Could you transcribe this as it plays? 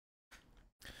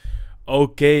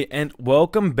Okay, and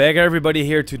welcome back everybody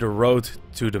here to the road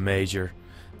to the major.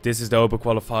 This is the Open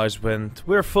Qualifiers when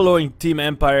we're following Team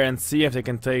Empire and see if they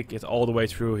can take it all the way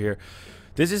through here.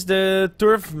 This is the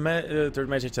third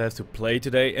match I have to play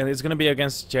today, and it's gonna be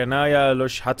against Chernaya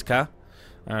Loshatka.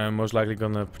 I'm most likely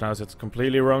gonna pronounce it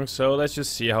completely wrong, so let's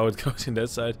just see how it goes in that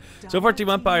side. So far Team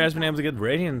Empire has been able to get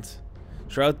Radiant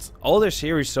throughout all their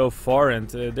series so far, and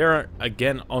they're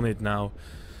again on it now.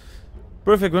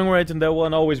 Perfect win rate on that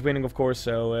one, always winning of course,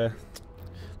 so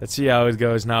let's see how it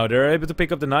goes now. They're able to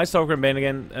pick up the Night Stalker and Bane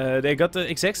again. They got the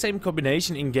exact same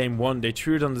combination in game 1. They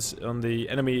threw it on the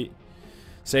enemy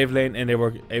save lane and they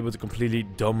were able to completely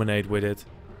dominate with it.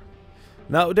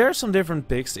 Now there are some different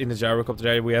picks in the Gyrocopter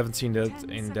area. We haven't seen that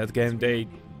in that game. They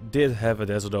did have a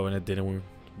Dazzle though and it didn't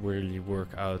really work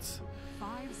out.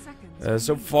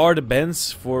 So far the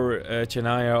bans for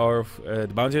Chernaya are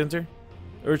the Bounty Hunter,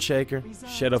 Earthshaker,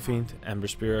 Shadow Fiend, Ember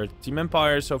Spirit. Team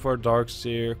Empire so far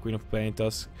Darkseer, Queen of Pain,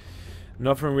 Tusk.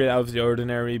 Nothing really out of the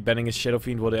ordinary. Banning a Shadow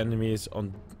Fiend while the enemy is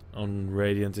on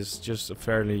Radiant is just a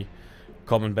fairly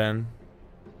common ban.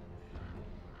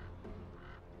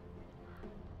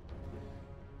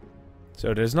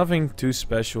 So there's nothing too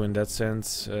special in that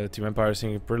sense. Team Empire is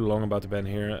thinking pretty long about the ban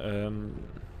here.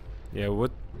 Yeah,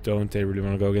 what don't they really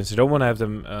want to go against? They don't want to have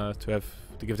them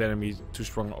to give the enemy too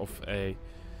strong of a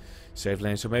save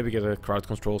lane, so maybe get a crowd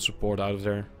control support out of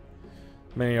there.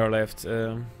 Many are left.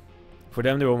 For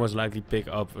them, they will most likely pick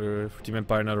up for Team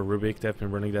Empire another Rubik. They've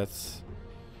been running that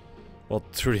well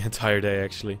through the entire day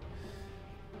actually.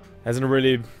 Hasn't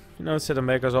really, you know, set them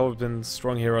back. Has always been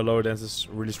strong hero. Low dance is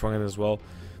really strong in it as well.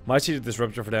 Might see the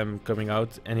disruptor for them coming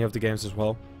out any of the games as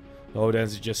well. Low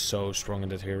dance is just so strong in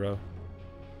that hero.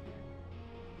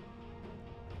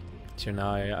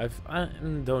 Chernaya, I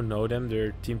don't know them.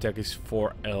 Their team tag is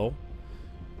 4L.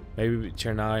 Maybe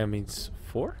Chernaya means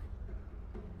 4?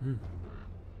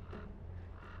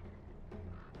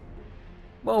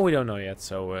 Well, we don't know yet,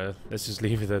 so let's just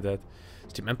leave it at that.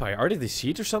 Is Team Empire, are they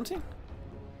deceived or something?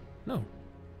 No.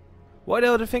 Why the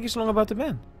hell do they think so long about the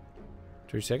ban?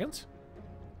 3 seconds?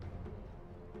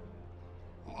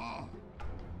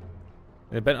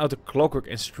 They ban out the Clockwork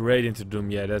and straight into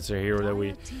Doom. Yeah, that's a hero that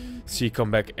we see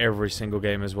come back every single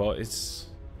game as well. It's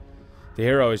the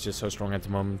hero is just so strong at the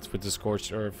moment with the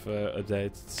Scorched Earth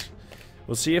update.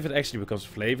 We'll see if it actually becomes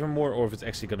flavor more or if it's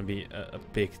actually going to be a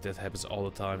pick that happens all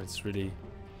the time. It's really, you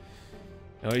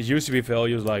know, it used to be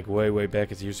valued like way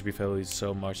back. It used to be valued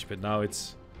so much, but now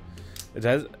it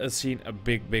has seen a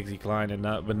big decline, and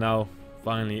now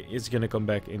finally it's going to come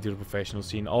back into the professional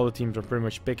scene. All the teams are pretty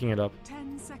much picking it up.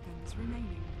 10 seconds remaining.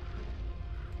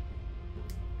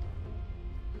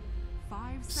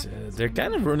 They're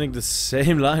kind of running the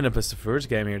same lineup as the first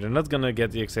game here. They're not gonna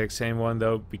get the exact same one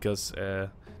though, because the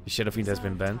Shadow Fiend has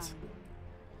been banned.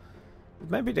 But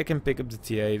maybe they can pick up the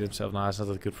TA themselves. Nah, it's not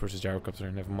that good versus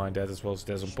Gyrocopter. Never mind that as well. So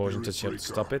there's some poison to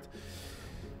stop it.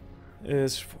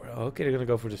 Okay, they're gonna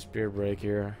go for the Spear Break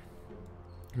here.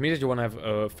 It means that you want to have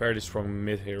a fairly strong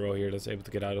mid hero here that's able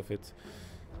to get out of it.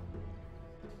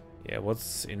 Yeah,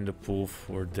 what's in the pool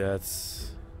for that?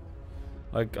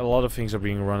 Like, a lot of things are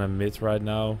being run in mid right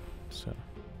now, so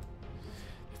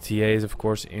the TA is of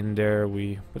course in there.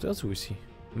 What else do we see?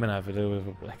 I'm gonna have a little bit of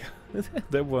a black.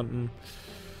 That one.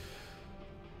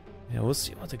 Yeah, we'll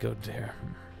see what they go there.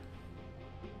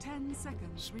 10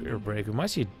 seconds. Spear Break. We might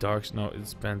see Darks. No,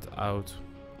 it's banned out.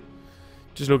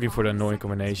 Just looking for the annoying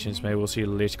combinations. Maybe we'll see a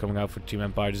Lich coming out for Team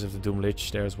Empire. Just have the Doom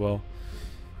Lich there as well.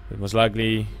 But most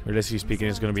likely, realistically speaking,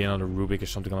 it's gonna be another Rubik or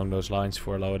something along those lines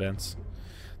for a lower dance.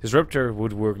 Disruptor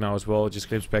would work now as well. It just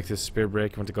clips back to Spear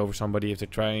Break. You want to go for somebody. If they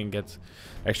try and get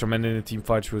extra men in the team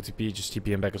fight through TP, just TP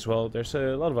him back as well. There's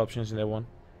a lot of options in that one.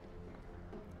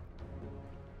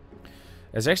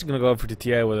 It's actually going to go for the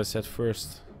TA, what I said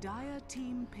first. Dire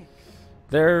team pick.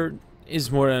 There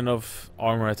is more than enough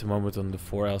armor at the moment on the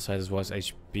 4L side as well as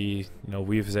HP. You know,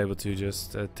 Weave is able to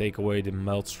just take away the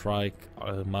Melt Strike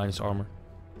minus armor.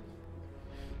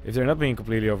 If they're not being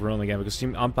completely overrun again, because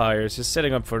Team Empire is just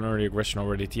setting up for an early aggression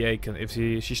already. TA can, if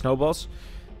she snowballs,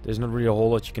 there's not really a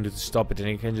whole lot you can do to stop it, and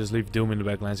you can just leave Doom in the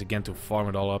backlines again to farm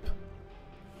it all up.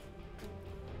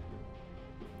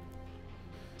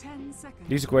 10 seconds.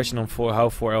 Leaves a question on how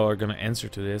 4L are going to answer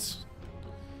to this.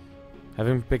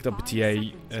 Having picked up a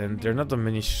TA, and there are not that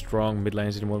many strong mid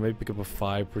lanes anymore. Maybe pick up a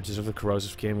 5, purchase of the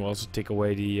Corrosive Skin will also take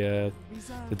away the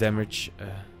damage.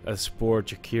 Support,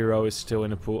 Jakiro is still in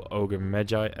the pool, Ogre,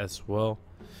 Magi as well.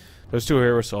 Those two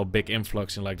heroes saw a big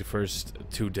influx in like the first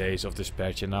 2 days of this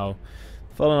patch, and now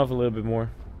falling off a little bit more.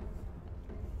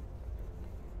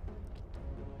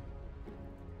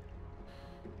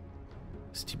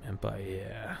 It's Team Empire,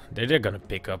 yeah. They're gonna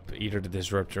pick up either the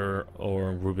Disruptor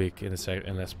or Rubik in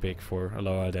the last pick for a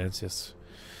low identities.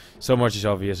 So much is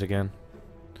obvious again.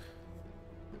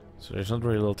 So there's not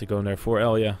really a lot to go in there.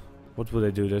 4L, yeah. What will they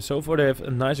do there? So far they have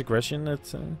a nice aggression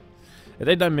at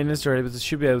 8-9 minutes. They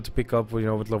should be able to pick up, you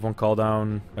know, with level 1 call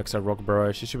down, max out Rocket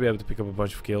Barrage. They should be able to pick up a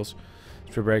bunch of kills.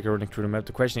 Spirit Breaker running through the map.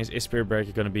 The question is Spirit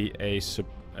Breaker going to be a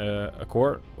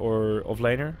core or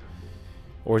offlaner?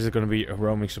 Or is it going to be a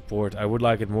roaming support? I would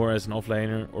like it more as an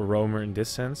offlaner or roamer in this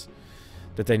sense.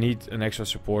 That they need an extra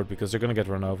support because they're going to get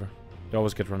run over. They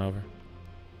always get run over.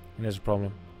 And there's a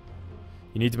problem.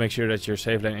 You need to make sure that your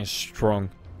safe lane is strong.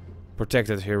 Protect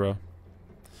that hero.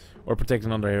 Or protect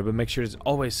another hero, but make sure there's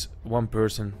always one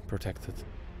person protected.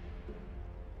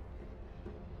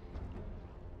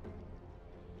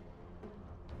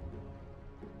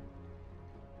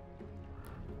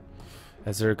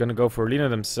 As they're gonna go for Lina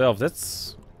themselves.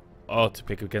 That's odd to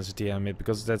pick against the TM mid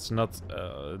because that's not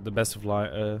the best of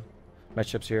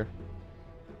matchups here.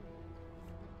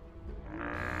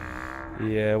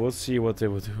 Yeah, we'll see what they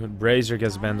would do. Brazier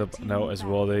gets banned up now as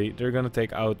well. They're gonna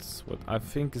take out what I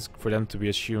think is for them to be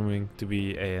assuming to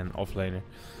be an offlaner.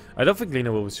 I don't think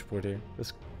Lina will be support here.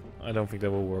 I don't think that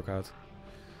will work out.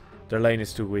 Their lane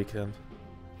is too weak then.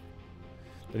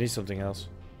 They need something else.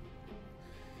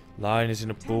 Lion is in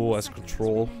a pool as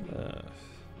control.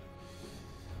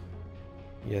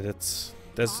 Yeah, that's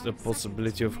the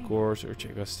possibility, of course.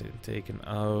 Urchiga's taken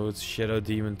out. Shadow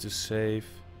Demon to save.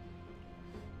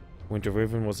 Winter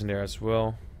Wyvern was in there as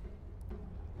well.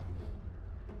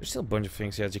 There's still a bunch of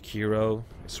things. Yeah, Jakiro,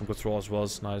 some control as well.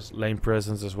 It's nice lane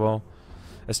presence as well.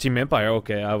 As Team Empire,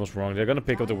 okay, I was wrong. They're gonna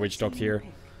pick up the Witch Doctor here.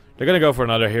 They're gonna go for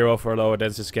another hero for a lower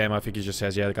density game. I think he just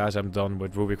says, yeah guys, I'm done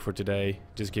with Rubik for today.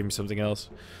 Just give me something else.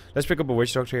 Let's pick up a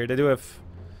Witch Doctor here. They do have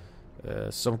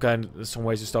some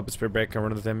ways to stop it. Spirit Breaker can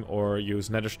run at him or use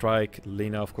Nether Strike.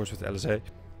 Lina, of course, with LSA.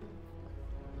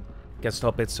 Can't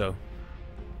stop it, so.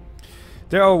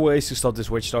 There are ways to stop this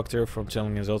Witch Doctor from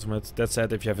channeling his ultimate. That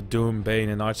said, if you have a Doom, Bane,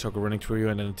 and Night Stalker running through you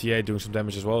and then a TA doing some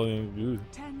damage as well,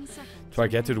 try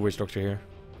to get to the Witch Doctor here.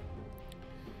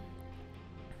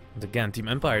 And again, Team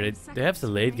Empire, they have the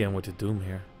late game with the Doom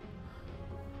here.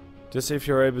 Just if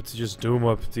you're able to just Doom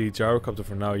up the Gyrocopter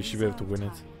for now, you should be able to win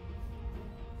it.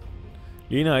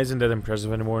 Lina isn't that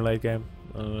impressive anymore in late game.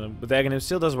 But the Aghanim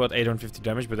still does about 850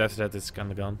 damage, but after that it's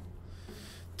kinda gone.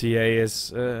 TA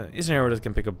is an hero that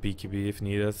can pick up BKB if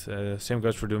needed. Same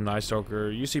goes for Doom Night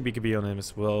Stalker. You see BKB on him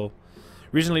as well.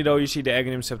 Recently though, you see the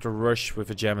Aghanim have to rush with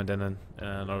a gem and then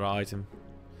another item.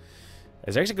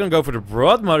 It's actually gonna go for the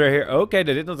Broad Mother here. Okay,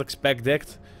 they did not expect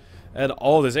that at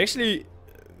all. There's actually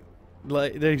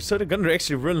like they're gonna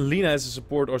actually run Lina as a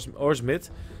support or mid,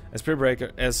 and Spirit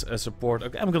Breaker as a support.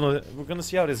 Okay, we're gonna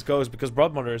see how this goes because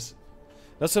Broad Mother is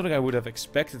not something I would have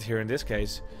expected here in this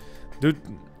case. Dude,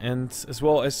 and as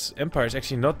well as Empire is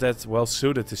actually not that well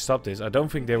suited to stop this. I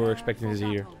don't think they were expecting this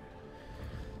either.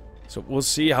 So we'll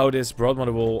see how this Broad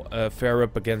Mother will fare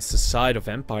up against the side of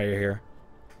Empire here.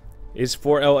 Is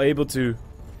 4L able to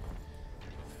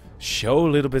show a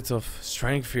little bit of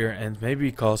strength here and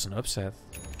maybe cause an upset?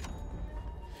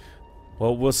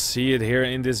 Well, we'll see it here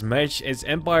in this match. It's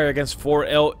Empire against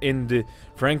 4L in the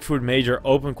Frankfurt Major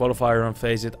Open Qualifier on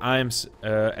FACEIT. I'm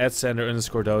at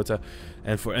Sander_Dota.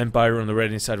 And for Empire on the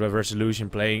Reading side, we have Resolution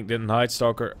playing the Night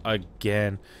Stalker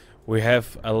again. We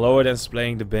have a lower dance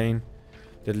playing the Bane.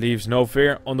 That leaves No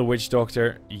Fear on the Witch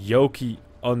Doctor. Yoki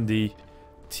on the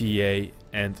TA.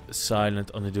 And Silent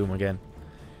on the Doom again.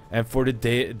 And for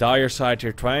the Dire side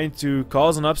here, trying to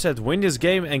cause an upset, win this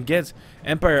game and get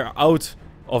Empire out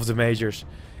of the majors.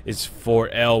 It's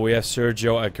 4L. We have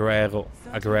Sergio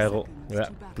Aguero yeah,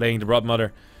 playing the Broad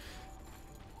Mother.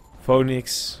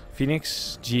 Phoenix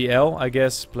GL, I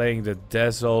guess, playing the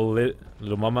Dazzle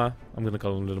Little Mama. I'm gonna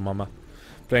call him Little Mama.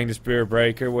 Playing the Spirit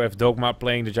Breaker. We have Dogma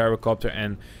playing the Gyrocopter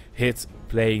and Hit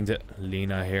playing the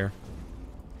Lina here.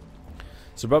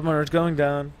 So Broad Mother is going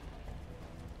down.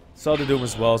 Saw the Doom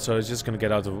as well, so he's just gonna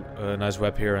get out a nice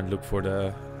web here and look for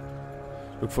the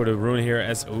rune here.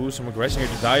 As some aggression here.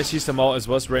 The Dire sees them all as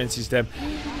well as Rain sees them.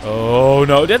 Oh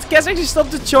no, that gets actually stopped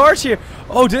the charge here.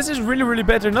 Oh, this is really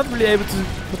bad. They're not really able to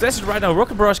contest it right now.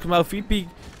 Rocket Barrage come out. VP.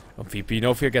 Oh, VP.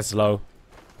 No Fear gets low,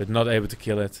 but not able to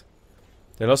kill it.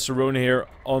 They lost the rune here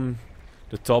on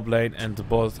the top lane, and the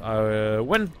bot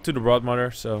went to the Broad Mother.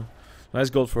 So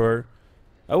nice gold for her.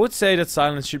 I would say that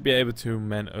Silence should be able to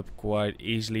man up quite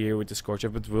easily here with the Scorcher,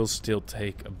 but will still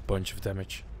take a bunch of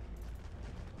damage.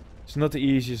 It's not the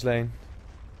easiest lane.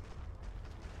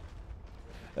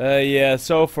 Yeah,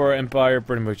 so for Empire,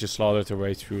 pretty much just slaughtered their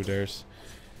way through. There's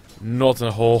not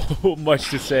a whole much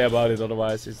to say about it,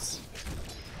 otherwise it's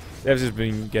They've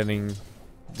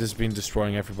just been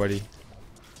destroying everybody.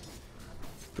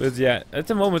 But yeah, at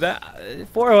the moment,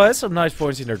 4-0 has some nice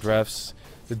points in their drafts.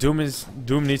 The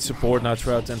Doom needs support now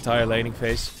throughout the entire laning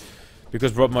phase,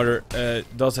 because Broadmother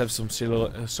does have some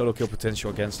solo kill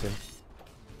potential against him.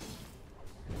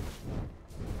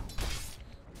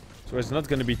 So it's not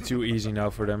going to be too easy now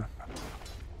for them.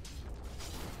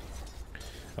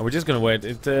 And we're just going to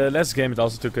wait. Last game it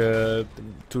also took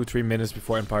 2-3 minutes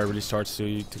before Empire really starts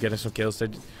to get in some kills.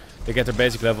 They get their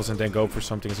basic levels and then go for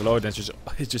something as low. Then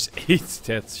it just eats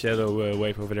that shadow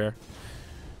wave over there.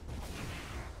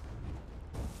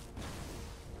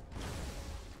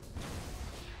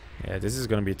 Yeah, this is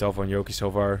gonna be tough on Yoki so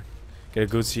far. Get a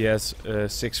good CS,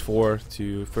 6-4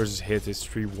 to versus hit is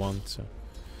 3-1. So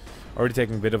already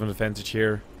taking a bit of an advantage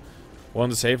here. Well, in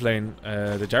the safe lane,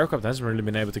 the Gyro Captain hasn't really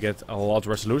been able to get a lot of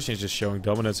resolution. He's just showing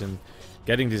dominance and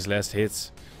getting these last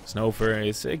hits. Snowfear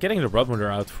is getting the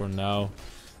Broadmother out for now,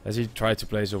 as he tried to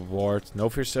place a ward.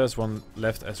 Nofear still has one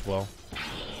left as well.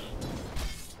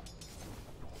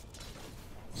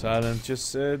 Silent,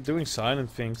 just doing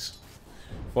silent things.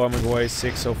 Farming away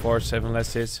 6 so far, 7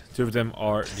 last hits. 2 of them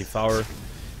are Devour.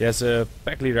 He has a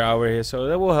pack leader hour here, so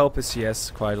that will help his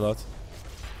CS quite a lot.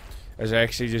 As they're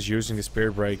actually just using the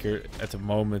Spirit Breaker at the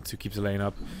moment to keep the lane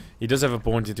up. He does have a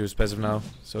point into his passive now,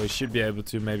 so he should be able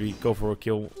to maybe go for a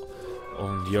kill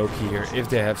on Yoki here if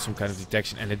they have some kind of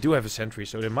detection, and they do have a sentry,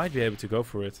 so they might be able to go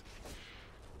for it.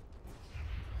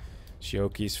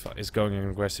 Yoki is going an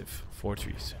aggressive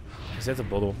 4-3. Is that a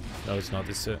bottle? No, it's not.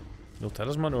 It's a null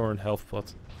talisman or a health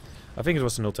pot. I think it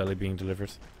was a null tally being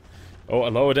delivered. Oh,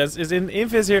 hello, that is in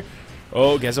Invis here.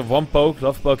 Oh, gets a 1 poke,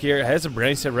 love poke here, has a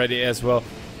brain set ready as well.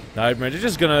 Nightmare, they're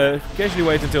just gonna casually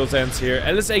wait until it ends here.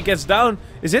 LSA gets down.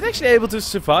 Is it actually able to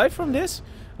survive from this?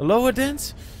 A lower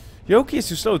dance? Yoki is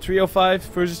too slow. 305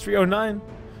 versus 309.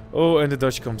 Oh, and the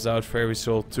dodge comes out. Fairy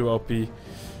Soul 2 OP.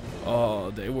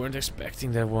 Oh, they weren't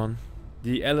expecting that one.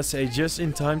 The LSA just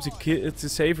in time to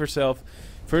save herself.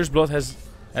 First blood has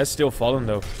still fallen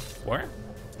though. Where?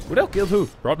 Who the hell killed who?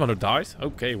 Broadmother died?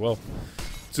 Okay, well.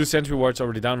 2 sentry wards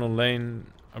already down on lane.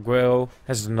 Aguero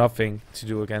has nothing to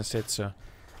do against it, so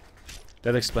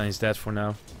that explains that for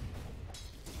now.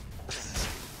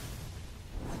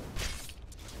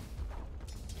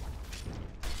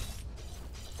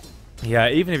 Yeah,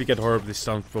 even if you get horribly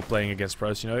stunned for playing against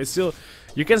pros, you know, it's still,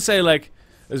 you can say like,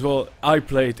 as well, I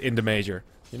played in the major.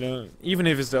 You know, even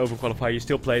if it's the open qualifier, you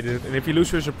still played it. And if you lose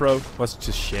versus a pro, was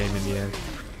just shame in the end.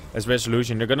 As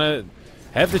resolution, they're gonna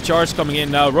have the charge coming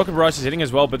in now. Rocket Barrage is hitting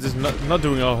as well, but it's not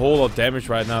doing a whole lot of damage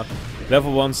right now.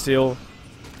 Level 1 still,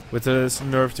 with the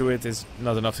nerf to it, is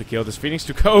not enough to kill. This Phoenix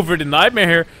took over the Nightmare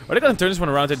here. Are they gonna turn this one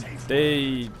around?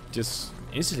 They just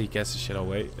instantly cast the Shadow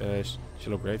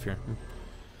Grave here.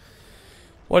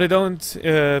 Well, they don't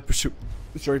pursue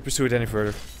it any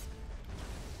further.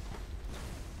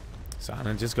 So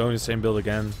I'm just going the same build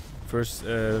again. First,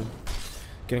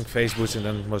 getting phase boost, and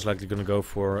then most likely gonna go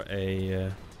for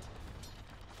a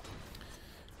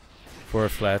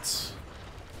flats.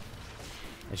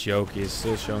 As Yoki is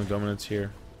still showing dominance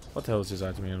here. What the hell is this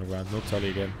item here on the ground? No tally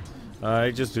again.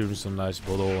 Just doing some nice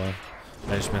bottle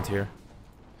management here.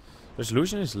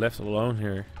 Resolution is left alone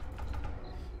here.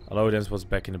 Hello, Dance was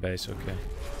back in the base, okay.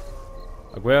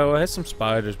 Aguero has some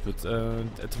spiders, but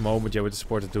at the moment, yeah, with the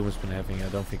support that Doom has been having, I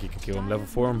don't think he can kill him. Level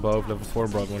 4 on both, level 4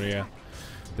 on Broadmother, yeah.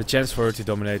 The chance for her to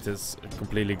dominate is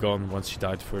completely gone once she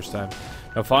died the first time.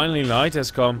 Now finally, Light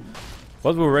has come.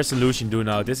 What will Resolution do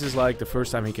now? This is like the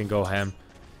first time he can go ham.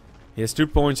 He has 2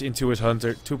 points into his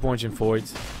Hunter, 2 points in Void,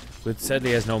 but sadly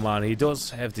he has no mana. He does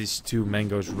have these 2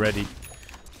 mangoes ready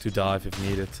to dive if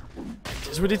needed.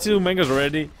 Just with the 2 mangoes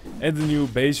already and the new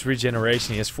base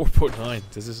regeneration, he has 4.9.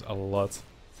 This is a lot.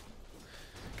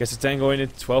 Gets a tango in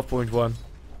it, 12.1.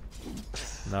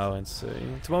 Now it's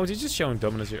at the moment he's just showing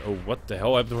dominance here. Oh, what the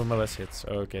hell happened with my last hits?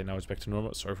 Okay, now it's back to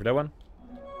normal. Sorry for that one.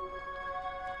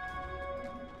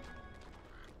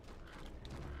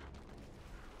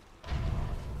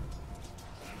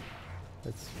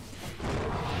 Let's.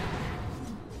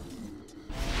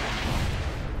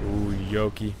 Ooh,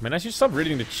 Yoki. Man, I should stop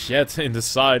reading the chat in the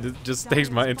side. It just takes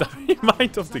my entire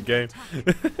mind off the game.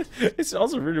 It's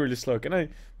also really, really slow. Can I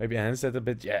maybe enhance that a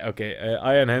bit? Yeah, okay.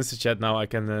 I enhance the chat now. I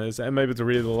can, I'm able to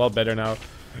read it a lot better now.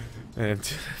 And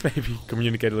maybe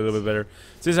communicate a little bit better.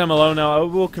 Since I'm alone now, I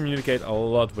will communicate a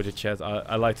lot with the chat.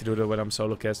 I like to do that when I'm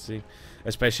solo casting.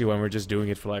 Especially when we're just doing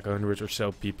it for like 100 or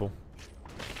so people.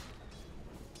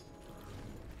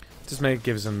 Just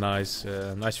gives a nice,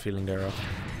 nice feeling thereof.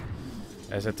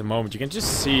 As at the moment, you can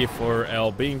just see for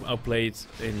L being outplayed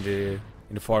in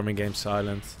the farming game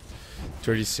Silent.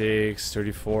 36,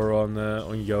 34 on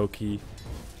Yoki.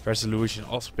 Resolution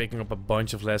also picking up a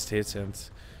bunch of last hits, and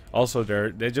also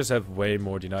they just have way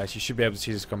more denies. You should be able to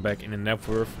see this come back in the net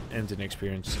worth and in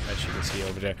experience, as you can see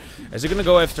over there. As they're gonna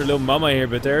go after Lil Mama here,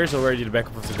 but there is already the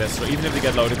backup of the death. So even if they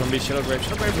get low, they're gonna be Shadow Grave.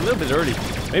 Shadow Grave a little bit early.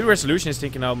 Maybe Resolution is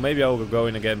thinking now, maybe I will go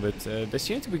in again, but they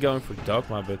seem to be going for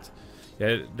Dogma, but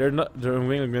yeah, their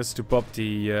willingness to pop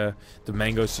the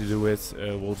mangoes to do it,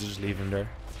 we'll just leave him there.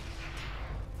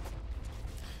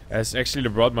 As actually the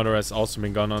Broadmother has also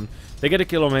been gone on. They get a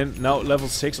kill on him, now level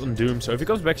 6 on Doom. So if he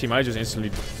comes back, he might just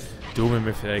instantly doom him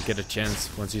if they get a chance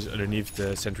once he's underneath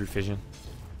the Sentry Vision.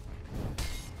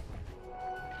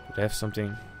 They have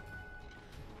something.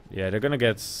 Yeah, they're gonna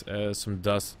get some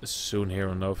dust soon here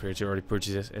on Nova. He already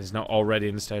purchased it. It's now already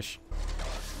in the stash.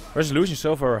 Resolution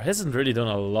so far hasn't really done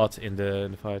a lot in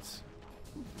the fights.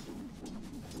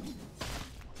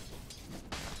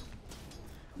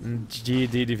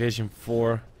 GD Division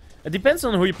 4. It depends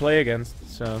on who you play against.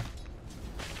 So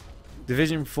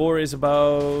Division 4 is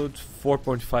about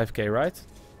 4.5k, right?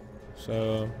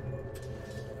 So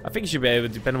I think you should be able,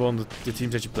 depending on the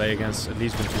teams that you play against, at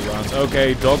least win 2 rounds.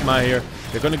 Okay, Dogma here.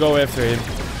 They're gonna go after him.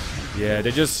 Yeah,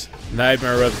 they just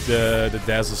Nightmare up the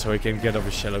Dazzle so he can get off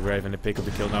his Shadow Grave and they pick up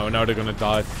the kill now. Now they're gonna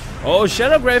dive. Oh,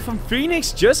 Shadow Grave from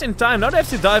Phoenix just in time. Now they have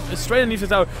to dive straight underneath the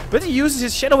tower. But he uses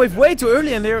his Shadow Wave way too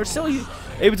early and they're still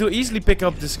able to easily pick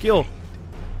up this kill.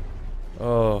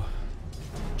 Oh.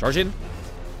 Charge in?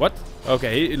 What?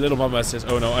 Okay, Little Mama says,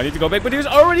 oh no, I need to go back. But he was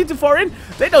already too far in.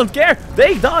 They don't care.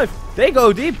 They dive. They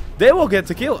go deep. They will get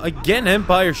the kill. Again,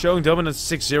 Empire showing dominance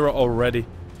 6-0 already.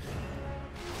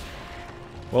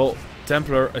 Well,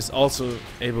 Templar is also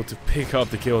able to pick up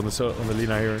the kill on the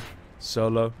Lina here.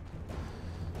 Solo.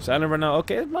 Silent right now.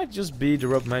 Okay, it might just be the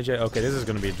Rope Magi. Okay, this is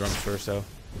gonna be a drunk first though.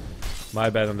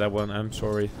 My bad on that one. I'm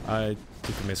sorry. I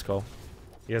took a missed call.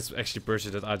 He has actually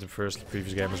purchased that item first the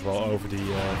previous game as well over the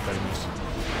Venomous.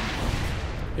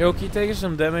 Yoki taking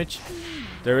some damage.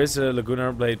 There is a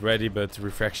Laguna Blade ready, but the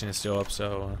refraction is still up,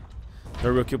 so no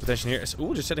real kill potential here.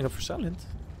 Ooh, they're setting up for Silent.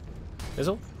 There's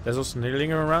also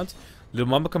kneeling around. Little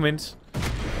Mamba come in.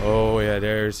 Oh yeah,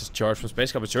 there's his charge from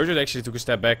Space Cup. But Surgeon actually took a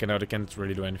step back and now they can't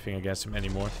really do anything against him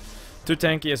anymore. Too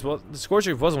tanky as well. The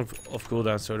Scorcher was off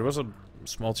cooldown, so there was a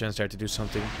small chance there to do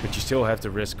something. But you still have the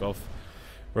risk of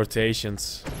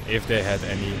rotations if they had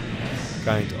any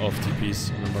kind of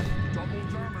TPs.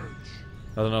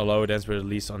 I don't know, lower dance, but at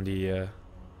least on the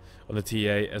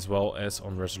TA as well as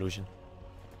on Resolution.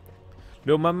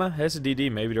 Lil Mama has a DD,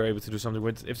 maybe they're able to do something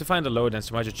with it. If they find a lower dance,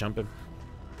 they might just jump him.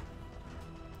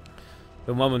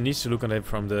 Lil Mama needs to look on him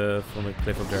from the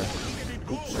cliff up there.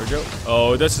 Oops, Sergio.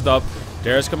 Oh, that's it up.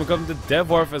 There's coming the Death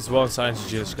Dwarf as well. Science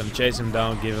is just gonna chase him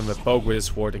down, give him a poke with his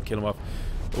sword and kill him off.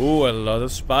 Ooh, a lot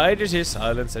of spiders here.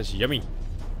 Silence says yummy.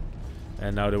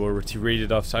 And now they will read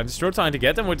it off. Science is still trying to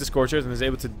get them with the Scorchers and is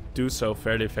able to do so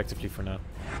fairly effectively for now.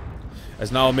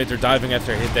 As now mid they're diving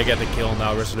after a hit, they get the kill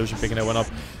now. Resolution picking that one up.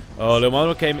 Oh, Lil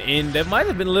Mama came in. That might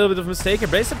have been a little bit of a mistake. And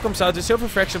Brace Up comes out. The Silver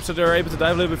Fraction, so they're able to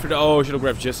dive a little bit further. Oh, Shadow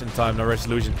Grab just in time. No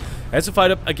Resolution. Has to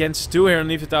fight up against 2 here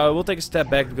underneath the tower. We'll take a step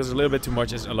back because a little bit too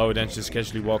much as a lower dance just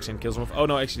casually walks in, kills him off. Oh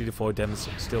no, actually the void damage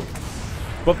still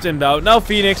popped him down. Now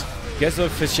Phoenix gets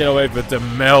off his Shadow Wave, but the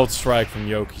Melt Strike from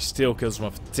Yoki still kills him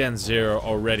off. 10-0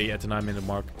 already at the 9-minute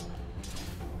mark.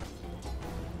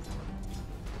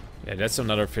 Yeah, that's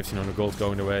another 1500 gold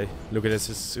going away. Look at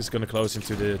this, it's gonna close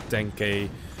into the 10k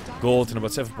gold and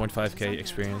about 7.5k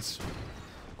experience.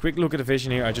 Quick look at the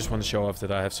vision here. I just want to show off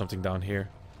that I have something down here.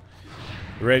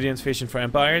 Radiant Vision for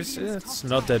Empires. It's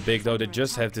not that big though. They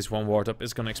just have this one ward up.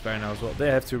 It's gonna expire now as well. They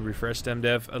have to refresh them. They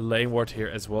have a lane ward here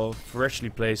as well,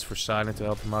 freshly placed for Silent to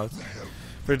help them out.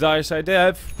 For the dire side, they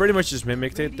have pretty much just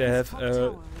mimicked it. They have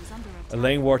a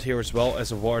lane ward here as well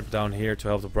as a ward down here to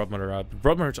help the Broadmother out. The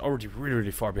Broadmother is already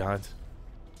really far behind.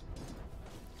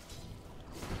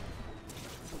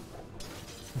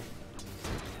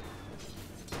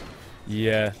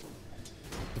 Yeah.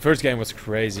 The first game was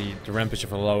crazy. The rampage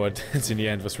of a lower dance in the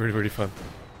end was really fun.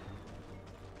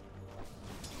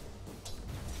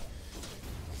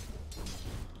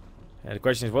 Yeah, the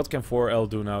question is, what can 4L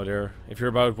do now there? If you're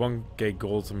about 1k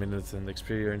gold a minute and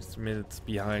experience a minute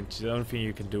behind, the only thing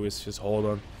you can do is just hold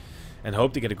on and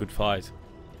hope to get a good fight.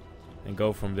 And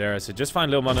go from there. So just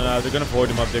find Lil Mana now. They're gonna void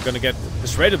him up. They're gonna get the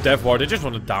straight up Death Ward. They just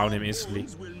want to down him instantly.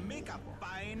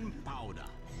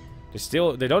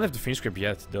 They don't have the Fiend Script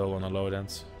yet though on a lower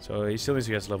dance. So he still needs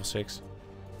to get to level 6.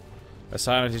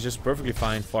 Silent is just perfectly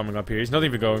fine farming up here. He's not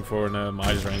even going for an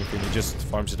Midas or anything. He just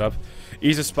farms it up.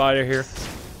 He's a spider here.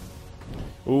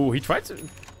 Ooh, he tried to...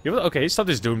 Okay, he stopped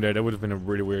his Doom there. That would have been a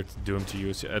really weird Doom to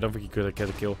use. I don't think he could get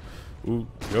a kill. Ooh,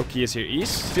 Yoki is here. He's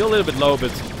still a little bit low,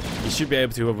 but he should be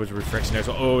able to with refraction there.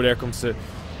 So, oh, there comes the...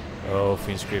 Oh,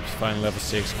 Phoenix Crypt. Final level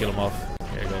 6. Kill him off.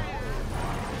 There you go.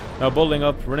 Now bottling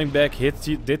up, running back, did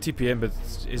TPM, but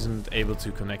isn't able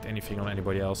to connect anything on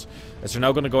anybody else. As they're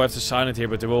now going to go after Silent here,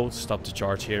 but they will stop the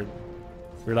charge here.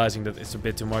 Realizing that it's a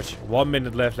bit too much. 1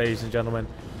 minute left, ladies and gentlemen.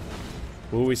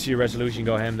 Will we see Resolution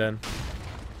go ham then?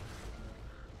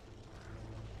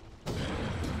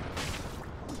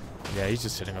 Yeah, he's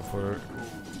just setting up for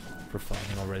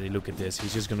fighting already. Look at this.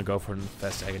 He's just going to go for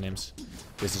fast Aghanims.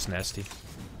 This is nasty.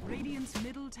 Radiant's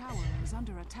middle tower is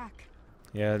under attack.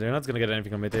 Yeah, they're not going to get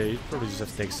anything on mid there. You probably just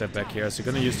have to take a step back here. So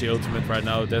they're going to use the ultimate right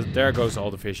now. There goes all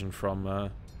the vision from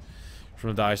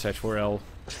the die side for L.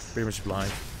 Pretty much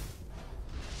blind.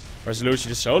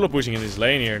 Resolution is solo pushing in this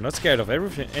lane here. Not scared of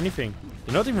anything.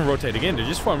 They're not even rotating in. They're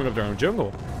just farming up their own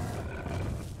jungle.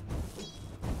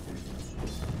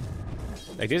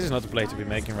 Like, this is not the play to be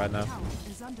making right now.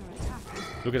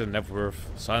 Look at the net worth.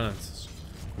 Silence.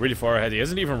 Really far ahead. He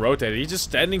hasn't even rotated. He's just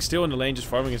standing still in the lane, just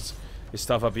farming his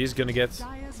stuff up. He's gonna get...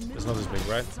 That's not his blink,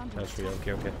 right? That's for Yoki,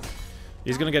 okay.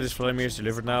 He's gonna get his flame mirrors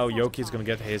delivered now. Yoki is gonna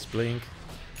get his blink.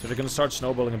 So they're gonna start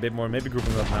snowballing a bit more, maybe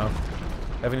grouping up now.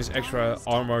 Having this extra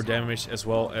armor damage as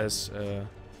well as...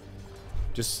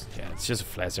 it's just a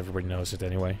flash. Everybody knows it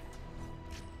anyway.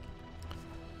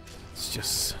 It's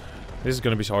just... This is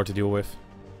gonna be so hard to deal with.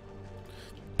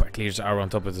 But clears arrow on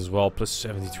top of it as well, plus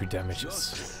 73 damage.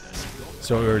 It's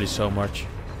so early, so much.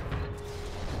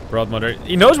 Broadmother,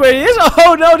 he knows where he is.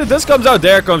 Oh no, the dust comes out.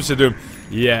 There comes the doom.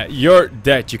 Yeah, you're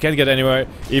dead. You can't get anywhere.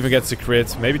 Even gets the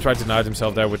crit. Maybe try to knight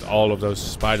himself there with all of those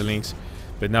spiderlings.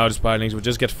 But now the spiderlings will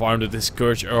just get farmed with this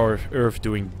Scourge or Earth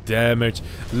doing damage.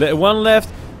 One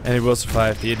left, and he will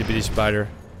survive. The itty bitty spider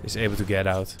is able to get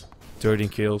out. 13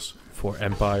 kills for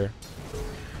Empire.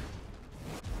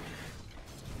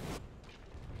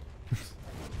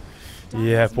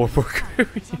 Yeah, poor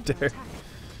Curry there.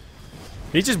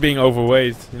 He's just being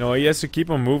overweight. You know, he has to keep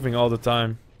on moving all the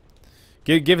time.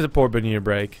 Give the poor bunny a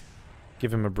break.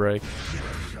 Give him a break.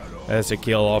 As they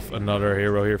kill off another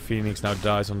hero here. Phoenix now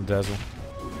dies on the dazzle.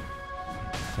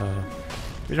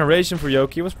 Regeneration for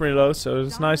Yoki was pretty low, so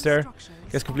it's nice there.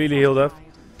 Gets completely healed up.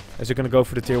 As they're gonna go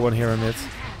for the tier 1 hero mid.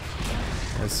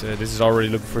 As this is already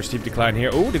looking for a steep decline here.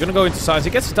 Oh, they're gonna go into science.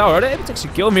 He gets the tower. Are they able to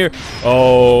actually kill him here?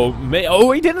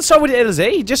 Oh, he didn't start with the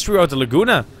LSA. He just threw out the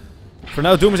Laguna. For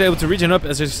now, Doom is able to regen up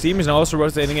as his team is now also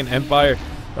rotating in Empire.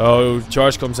 Oh,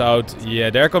 charge comes out. Yeah,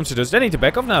 there comes the dust. They need to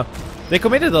back off now. They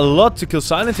committed a lot to kill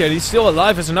Silent here. He's still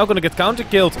alive as they're now going to get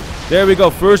counter-killed. There we go.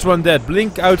 First one dead.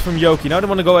 Blink out from Yoki. Now they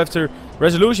want to go after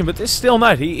Resolution, but it's still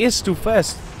not. He is too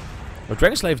fast. But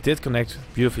Dragon Slave did connect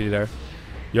beautifully there.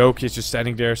 Yoki is just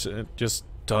standing there, just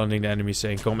taunting the enemy,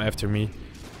 saying, come after me.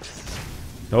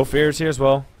 No fears here as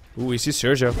well. Ooh, he sees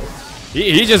Sergio.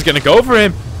 He's just going to go for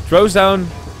him. Throws down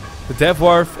the Death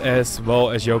Dwarf as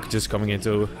well as Yoki just coming in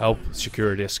to help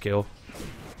secure this kill.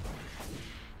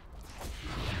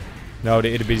 Now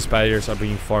the itty bitty spiders are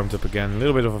being farmed up again. A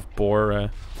little bit of a poor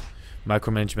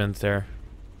micromanagement there.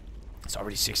 It's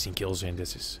already 16 kills in.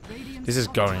 This is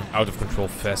going out of control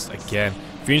fast again.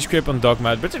 Phoenix Crypt on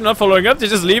Dogma, but they're not following up. They're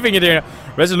just leaving it here.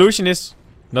 Resolution is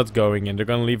not going in. They're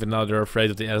gonna leave it now. They're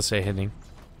afraid of the LSA hitting.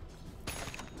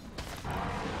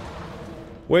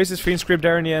 Where's this Phoenix Crypt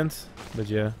there in the end? But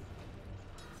yeah.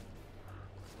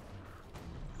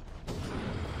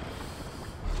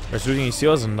 Resolution, he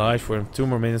still has a knife for him. 2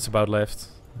 more minutes about left.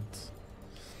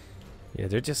 Yeah,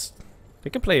 they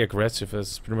can play aggressive,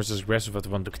 as pretty much as aggressive as they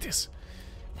want. Look at this.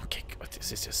 Okay,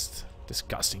 this is just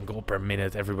disgusting. Gold per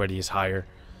minute. Everybody is higher.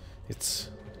 It's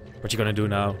what you gonna do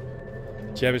now?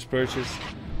 Jab is purchased.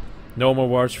 No more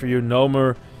wards for you. No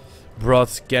more Broad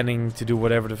scanning to do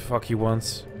whatever the fuck he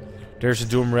wants. There's a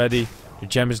Doom ready. The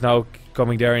gem is now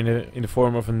coming there in the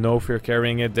form of a No Fear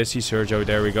carrying it. They see Sergio.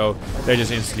 There we go. They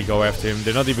just instantly go after him.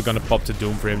 They're not even gonna pop the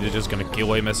Doom for him. They're just gonna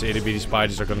kill him as the itty bitty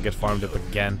spiders are gonna get farmed up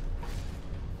again.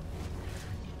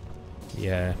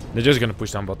 Yeah, they're just gonna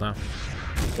push down bot now.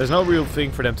 There's no real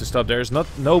thing for them to stop. There's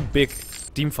no big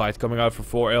team fight coming out for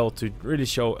 4L to really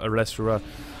show a restaurant.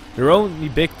 Their only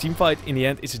big team fight in the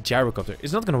end is a gyrocopter.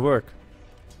 It's not gonna work.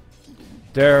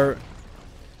 Their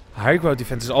high ground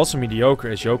defense is also mediocre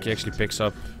as Yoki actually picks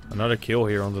up another kill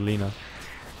here on the Lina.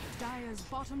 Dire's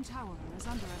bottom tower is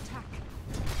under attack.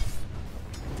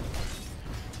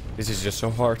 This is just so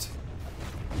hard.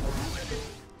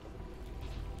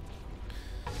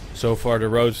 So far the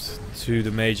road to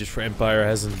the majors for Empire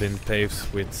hasn't been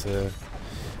paved with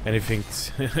anything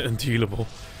undealable.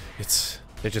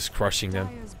 They're just crushing them.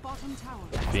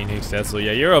 Phoenix, Dazzle,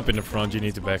 yeah, you're up in the front, you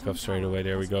need to back up straight away.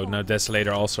 There we go. Now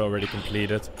Desolator also already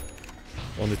completed.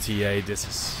 on the TA. This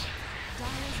is...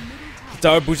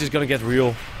 Tower push is gonna get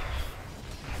real.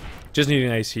 Just need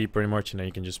an AC pretty much, and then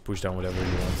you can just push down whatever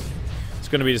you want. It's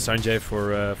gonna be the Sanjay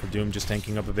for Doom, just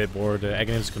tanking up a bit more. The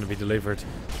Aghanim is gonna be delivered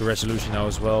to Resolution now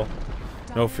as well.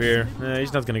 No fear.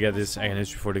 He's not gonna get this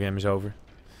Aghanim before the game is over.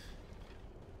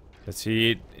 Let's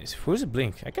see. Who's it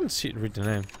Blink? I can't read the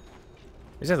name.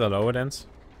 Is that the lower end?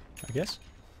 I guess.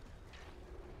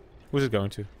 Who's it going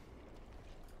to?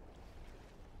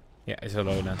 Yeah, it's a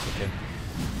lower end. Okay.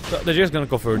 So they're just gonna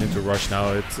convert into rush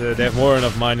now. They have more than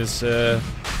enough minus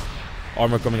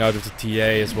armor coming out of the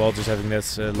TA as well. Just having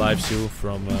this live seal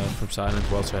from Silent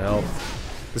will also help.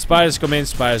 The spiders come in,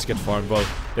 spiders get farmed. Well,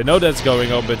 they know that's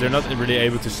going on, but they're not really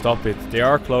able to stop it. They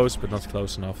are close, but not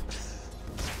close enough.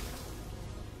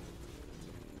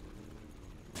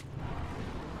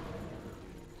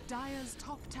 Dire's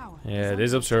top tower. Yeah,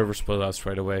 this observer split out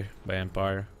straight away by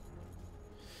Empire.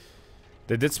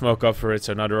 They did smoke up for it,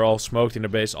 so now they're all smoked in their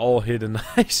base, all hidden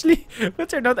nicely, but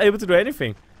they're not able to do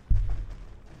anything.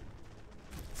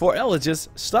 4L is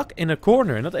just stuck in a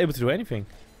corner and not able to do anything.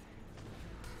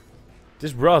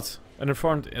 This Broad,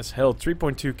 underfarmed as hell,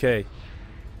 3.2k.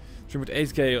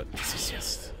 3.8k, this is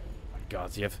just... Oh my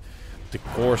god, you have... The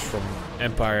cores from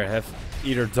Empire have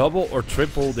either double or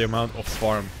triple the amount of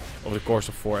farm over the course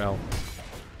of 4L.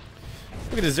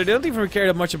 Look at this, they don't even care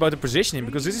that much about the positioning,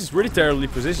 because this is really terribly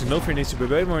positioned. No fear needs to be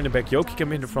way more in the back. Yoki can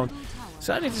be in the front.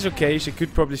 Silent is okay, she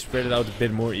could probably spread it out a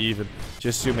bit more even,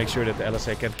 just to make sure that the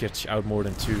LSA can't catch out more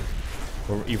than 2.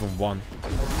 Or even 1.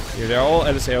 Here, there are all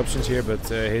LSA options here, but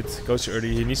hit goes too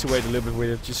early. He needs to wait a little bit with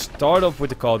it. Just start off with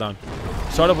the cooldown.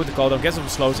 Start off with the cooldown, get some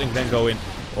slows and then go in.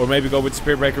 Or maybe go with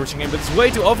Spirit Breaker rushing in, but it's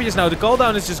way too obvious now. The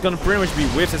cooldown is just gonna pretty much be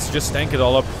whiffed as just tank it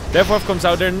all up. Deathwarf comes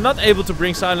out, they're not able to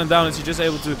bring Silent down, as he's just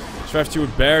able to survive through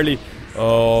it barely.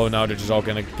 Oh, now they're just all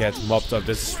gonna get mopped up.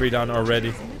 This is 3 down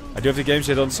already. I do have the game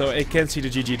shit on, so I can't see the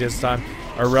GG this time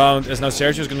around, as now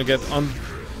Sergio's gonna get on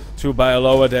to by a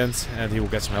lower dent, and he will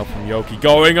get some help from Yoki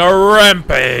going a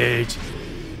rampage.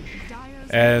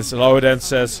 As lower dent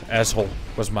says, asshole,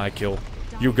 was my kill.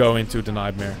 You go into the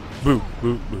nightmare. Boo,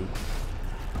 boo, boo.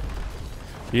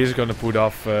 He is gonna put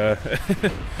off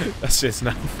assist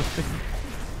now.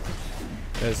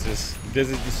 This is the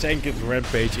second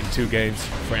rampage in 2 games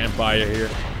for Empire here.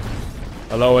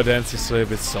 A lower dent is a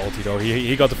bit salty though.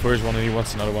 He got the first one and he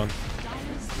wants another one.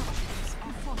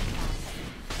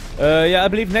 Yeah, I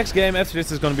believe next game after this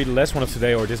is gonna be the last one of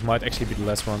today, or this might actually be the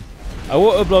last one. I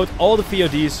will upload all the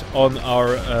VODs on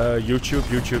our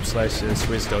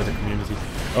YouTube/Swiss Dota community.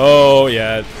 Oh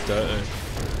yeah, the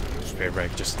Spirit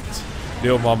Break just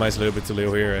Lil Mama is a little bit too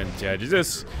little here, and yeah, they're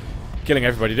just killing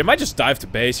everybody. They might just dive to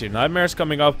base here. Nightmare's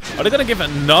coming up. Are they gonna give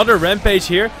another rampage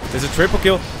here? There's a triple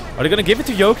kill. Are they gonna give it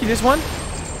to Yoki this one?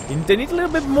 They need a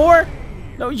little bit more.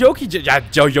 No, Yoki. Yeah,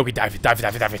 Yoki, dive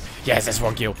it. Yes, that's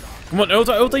 1 kill. Come on,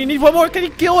 Ulta, you need 1 more. Can he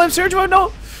kill him? Sergio,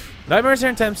 no. Nightmare's there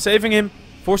in time, saving him.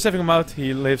 4-7 him out.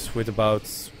 He lives with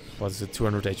about, what is it,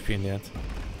 200 HP in the end.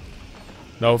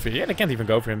 No, yeah, they can't even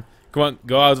go for him. Come on,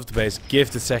 go out of the base.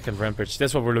 Give the second rampage.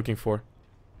 That's what we're looking for.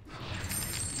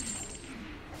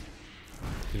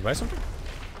 Did you buy something?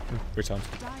 Weird sound.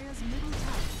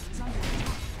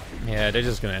 Yeah, they're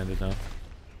just gonna end it now.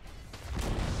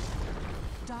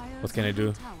 What can I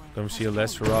do? Gonna see a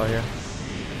less raw here.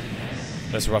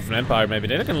 Less raw from Empire maybe.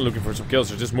 They're gonna looking for some kills.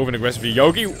 They're just moving aggressively.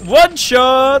 Yogi, 1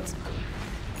 shot!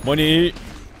 Money!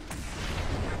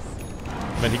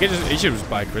 Man, he should just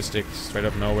buy Christic straight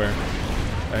up nowhere.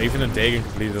 Even a Dagon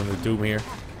completed on the Doom here.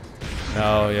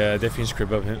 No, yeah, definitely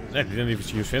script up him. They didn't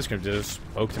even use fin script, they just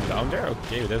poked him down there.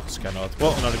 Okay, that was kind of odd.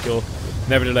 Well, another kill.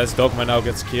 Nevertheless, Dogma now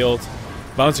gets killed.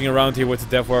 Bouncing around here with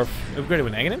the Deathwarf. Upgraded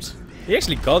with Aghanims? He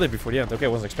actually got it before the end. Okay, I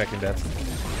wasn't expecting that.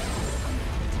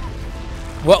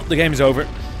 Well, the game is over.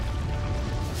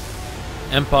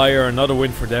 Empire, another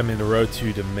win for them in the road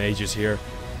to the majors here.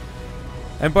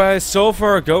 Empire is so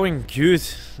far going good.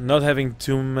 Not having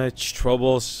too much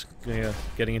troubles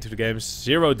getting into the games.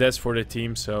 0 deaths for the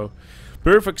team, so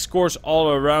perfect scores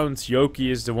all around. Yoki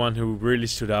is the one who really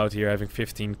stood out here, having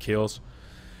 15 kills.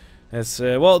 As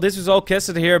well, this was all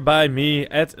casted here by me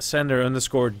at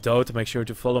Sander_Dota. Make sure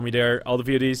to follow me there. All the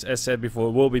VODs, as said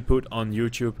before, will be put on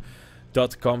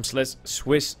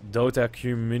youtube.com/Swiss Dota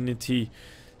community.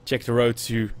 Check the road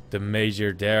to the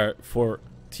major there for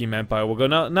Team Empire. We'll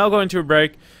now go into a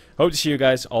break. Hope to see you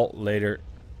guys all later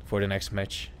for the next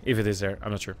match. If it is there,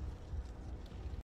 I'm not sure.